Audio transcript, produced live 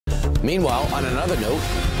Meanwhile, on another note,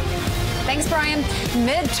 thanks, Brian.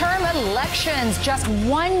 Midterm elections just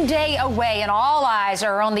one day away, and all eyes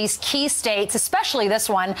are on these key states, especially this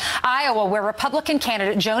one, Iowa, where Republican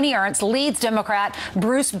candidate Joni Ernst leads Democrat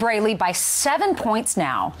Bruce Braley by 7 points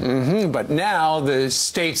now. But now the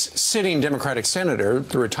state's sitting Democratic senator,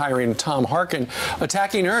 the retiring Tom Harkin,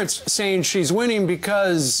 attacking Ernst, saying she's winning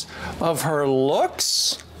because of her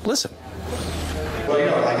looks. Listen. Well, you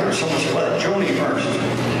know, I heard someone say, well, Joni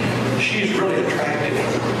Ernst, she's really attractive.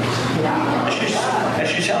 And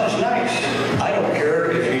she sounds nice. I don't care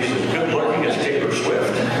if he's as good looking as Taylor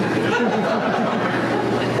Swift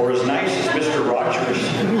or as nice as Mr. Rogers.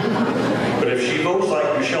 But if she votes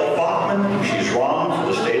like Michelle Bachmann, she's wrong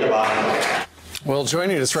for the state of Iowa. Well,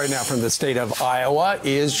 joining us right now from the state of Iowa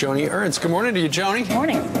is Joni Ernst. Good morning to you, Joni. Good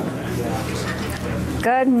morning.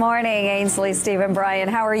 Good morning, Ainsley, Stephen, Brian.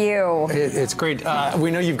 How are you? It's great. We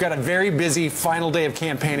know you've got a very busy final day of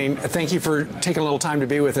campaigning. Thank you for taking a little time to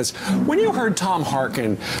be with us. When you heard Tom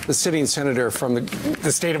Harkin, the sitting senator from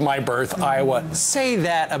the state of my birth, Iowa, say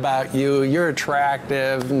that about you, you're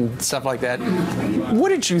attractive and stuff like that, what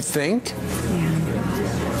did you think?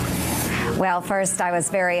 Well, first, I was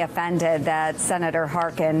very offended that Senator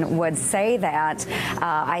Harkin would say that.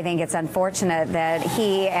 I think it's unfortunate that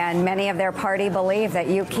he and many of their party believe that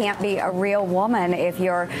you can't be a real woman if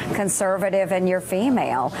you're conservative and you're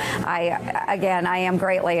female. I am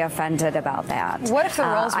greatly offended about that. What if the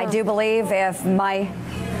roles were... I do believe if my...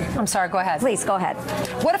 I'm sorry, go ahead. Please, go ahead.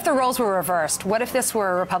 What if the roles were reversed? What if this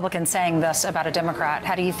were a Republican saying this about a Democrat?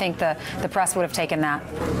 How do you think the press would have taken that?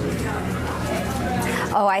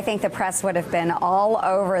 Oh, I think the press would have been all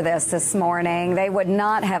over this morning. They would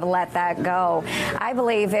not have let that go. I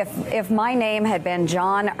believe if my name had been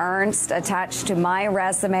Joni Ernst attached to my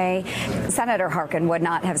resume, Senator Harkin would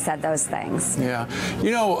not have said those things. Yeah.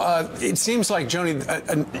 You know, it seems like, Joni,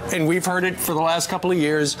 and we've heard it for the last couple of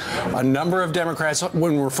years, a number of Democrats,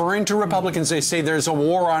 when referring to Republicans, they say there's a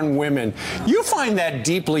war on women. You find that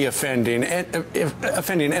deeply offending,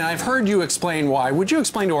 and I've heard you explain why. Would you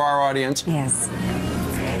explain to our audience? Yes.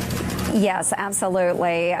 Yes,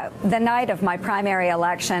 absolutely. The night of my primary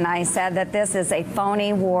election, I said that this is a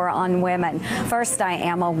phony war on women. First, I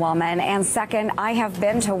am a woman, and second, I have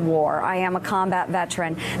been to war. I am a combat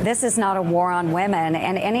veteran. This is not a war on women,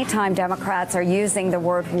 and anytime Democrats are using the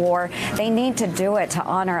word war, they need to do it to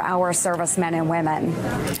honor our servicemen and women.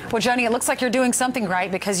 Well, Joni, it looks like you're doing something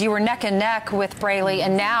right, because you were neck and neck with Braley,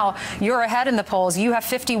 and now you're ahead in the polls. You have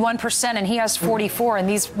 51%, and he has 44%, and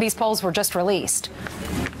these polls were just released.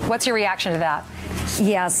 What's your reaction to that?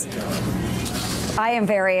 Yes. I am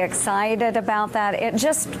very excited about that. It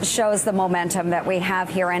just shows the momentum that we have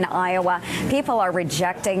here in Iowa. People are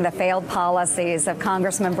rejecting the failed policies of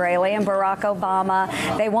Congressman Braley and Barack Obama.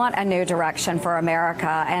 They want a new direction for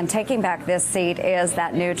America, and taking back this seat is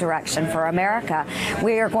that new direction for America.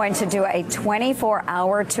 We are going to do a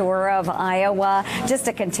 24-hour tour of Iowa just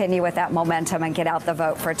to continue with that momentum and get out the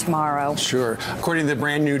vote for tomorrow. Sure. According to the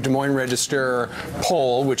brand new Des Moines Register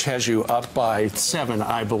poll, which has you up by 7,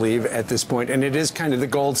 I believe, at this point, and it is kind of the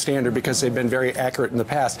gold standard because they've been very accurate in the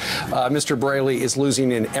past. Mr. Braley is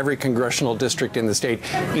losing in every congressional district in the state,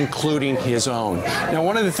 including his own. Now,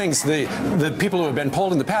 one of the things the people who have been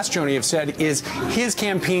polled in the past, Joni, have said is his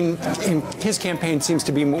campaign seems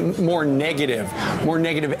to be more negative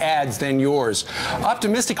ads than yours.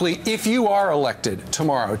 Optimistically, if you are elected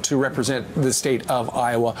tomorrow to represent the state of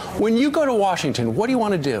Iowa, when you go to Washington, what do you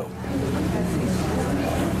want to do?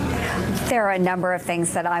 There are a number of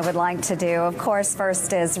things that I would like to do. Of course,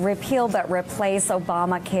 first is repeal but replace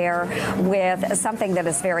Obamacare with something that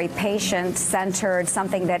is very patient-centered,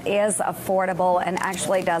 something that is affordable and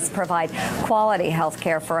actually does provide quality health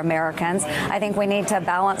care for Americans. I think we need to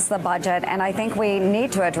balance the budget, and I think we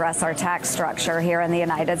need to address our tax structure here in the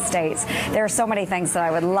United States. There are so many things that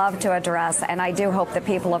I would love to address, and I do hope the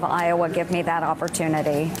people of Iowa give me that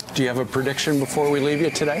opportunity. Do you have a prediction before we leave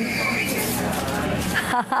you today?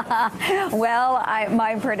 Well,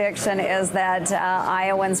 my prediction is that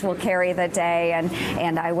Iowans will carry the day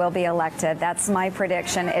and I will be elected. That's my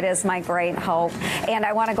prediction. It is my great hope. And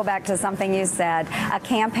I want to go back to something you said. A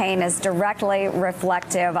campaign is directly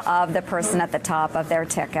reflective of the person at the top of their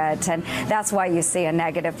ticket. And that's why you see a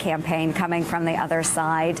negative campaign coming from the other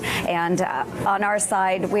side. And on our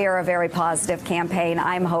side, we are a very positive campaign.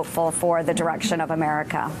 I'm hopeful for the direction of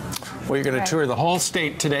America. Well, you're going to tour the whole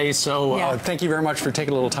state today, so thank you very much for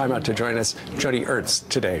taking a little time out to join us, Joni Ernst,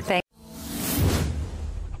 today. Thank